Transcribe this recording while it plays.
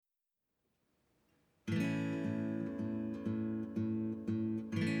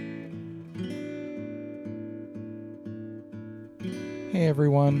Hey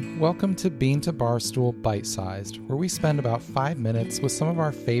everyone, welcome to Bean to Barstool Bite-Sized, where we spend about 5 minutes with some of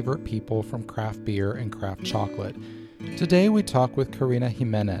our favorite people from craft beer and craft chocolate. Today we talk with Karina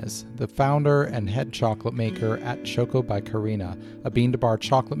Jimenez, the founder and head chocolate maker at Choco by Karina, a bean-to-bar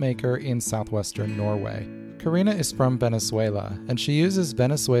chocolate maker in southwestern Norway. Karina is from Venezuela, and she uses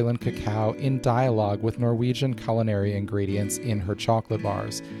Venezuelan cacao in dialogue with Norwegian culinary ingredients in her chocolate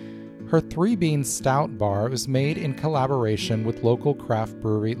bars. Her 3-bean stout bar was made in collaboration with local craft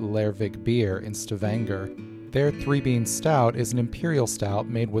brewery Lervig Beer in Stavanger. Their 3-bean stout is an imperial stout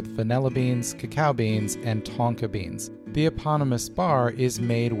made with vanilla beans, cacao beans, and tonka beans. The eponymous bar is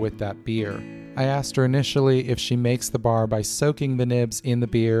made with that beer. I asked her initially if she makes the bar by soaking the nibs in the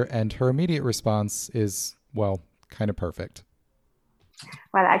beer, and her immediate response is, well, kind of perfect.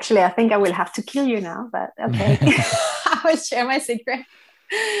 Well, actually, I think I will have to kill you now, but okay. I will share my secret.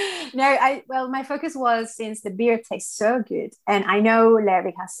 No, my focus was, since the beer tastes so good, and I know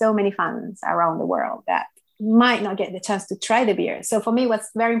Lervig has so many fans around the world that might not get the chance to try the beer. So for me, what's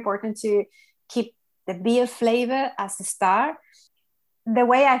very important to keep the beer flavor as the star. The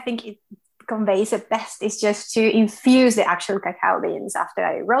way I think it conveys it best is just to infuse the actual cacao beans after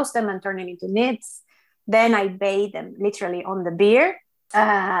I roast them and turn them into nibs. Then I bathe them literally on the beer.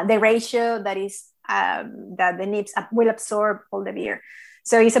 The ratio that is that the nibs will absorb all the beer.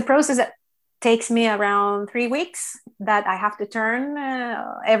 So it's a process that takes me around 3 weeks that I have to turn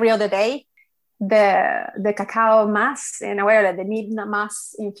every other day. The cacao mass, in a way that the nib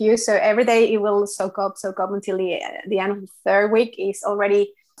mass infused. So every day it will soak up until the end of the 3rd week is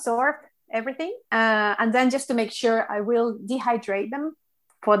already absorbed everything. And then just to make sure, I will dehydrate them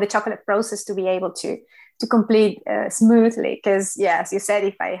for the chocolate process to be able to complete smoothly. Because as you said,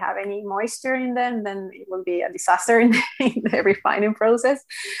 if I have any moisture in them, then it will be a disaster in the refining process.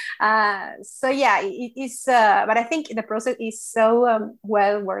 It is, but I think the process is so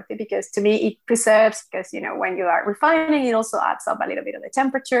well worth it, because to me it preserves, because when you are refining, it also adds up a little bit of the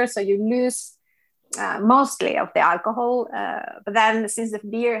temperature, so you lose mostly of the alcohol, but then since the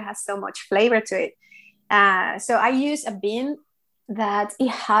beer has so much flavor to it, so I use a bean that it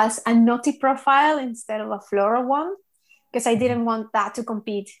has a nutty profile instead of a floral one, because I didn't want that to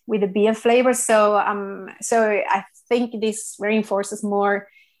compete with the beer flavor. So I think this reinforces more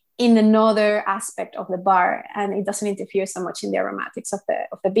in another aspect of the bar, and it doesn't interfere so much in the aromatics of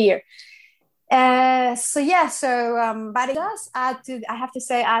the beer. But it does add to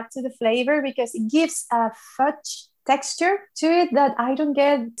the flavor, because it gives a fudge texture to it that I don't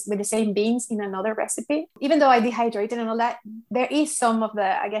get with the same beans in another recipe. Even though I dehydrated and all that, there is some of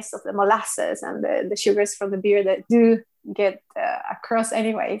the molasses and the sugars from the beer that do get across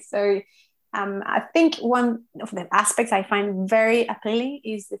anyway. So I think one of the aspects I find very appealing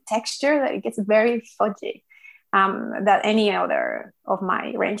is the texture, that it gets very fudgy, that any other of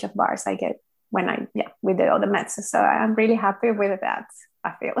my range of bars I get with the other mets. So I'm really happy with that,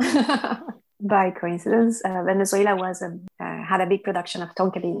 I feel. By coincidence, Venezuela had a big production of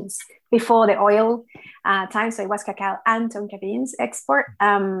tonka beans before the oil time. So it was cacao and tonka beans export.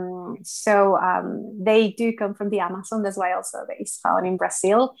 They do come from the Amazon. That's why also it's found in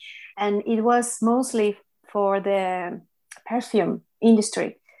Brazil. And it was mostly for the perfume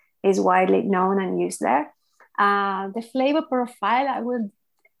industry, is widely known and used there. The flavor profile,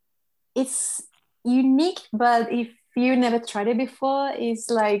 it's unique, but if you never tried it before, it's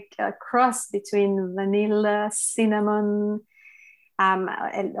like a cross between vanilla, cinnamon,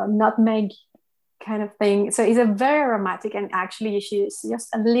 nutmeg kind of thing. So it's a very aromatic, and actually you should use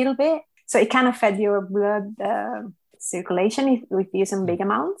just a little bit. So it can affect your blood circulation if you use in big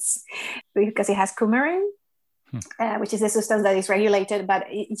amounts, because it has coumarin, which is a substance that is regulated, but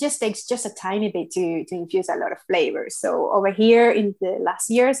it just takes just a tiny bit to infuse a lot of flavor. So over here in the last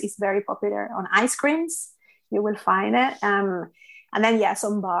years, it's very popular on ice creams. You will find it. And then,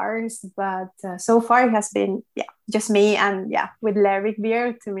 some bars. But so far it has been, just me. And with Lervig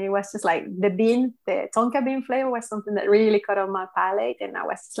beer, to me, it was just like the tonka bean flavor was something that really caught on my palate. And I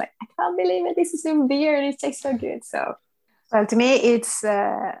was just like, I can't believe it. This is in beer and it tastes so good. So, well, to me, it's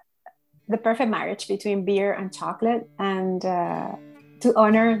the perfect marriage between beer and chocolate. And to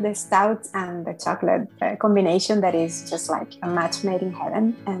honor the stout and the chocolate combination, that is just like a match made in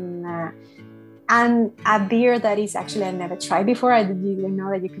heaven. And a beer that is actually I never tried before. I didn't know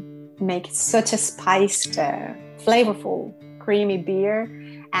that you could make such a spiced, flavorful, creamy beer.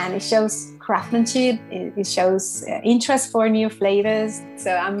 And it shows craftsmanship. It shows interest for new flavors.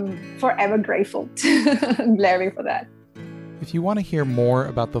 So I'm forever grateful to Lervig for that. If you want to hear more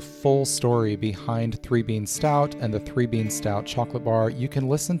about the full story behind 3-Bean Stout and the 3-Bean Stout chocolate bar, you can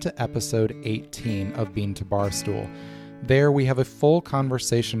listen to episode 18 of Bean to Barstool. There we have a full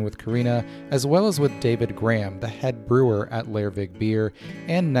conversation with Carina, as well as with David Graham, the head brewer at Leirvig Beer,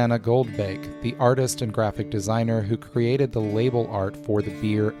 and Nana Goldbake, the artist and graphic designer who created the label art for the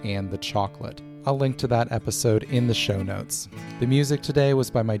beer and the chocolate. I'll link to that episode in the show notes. The music today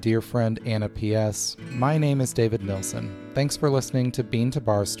was by my dear friend Anna P.S. My name is David Nilsson. Thanks for listening to Bean to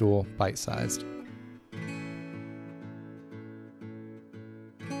Barstool Bite-Sized.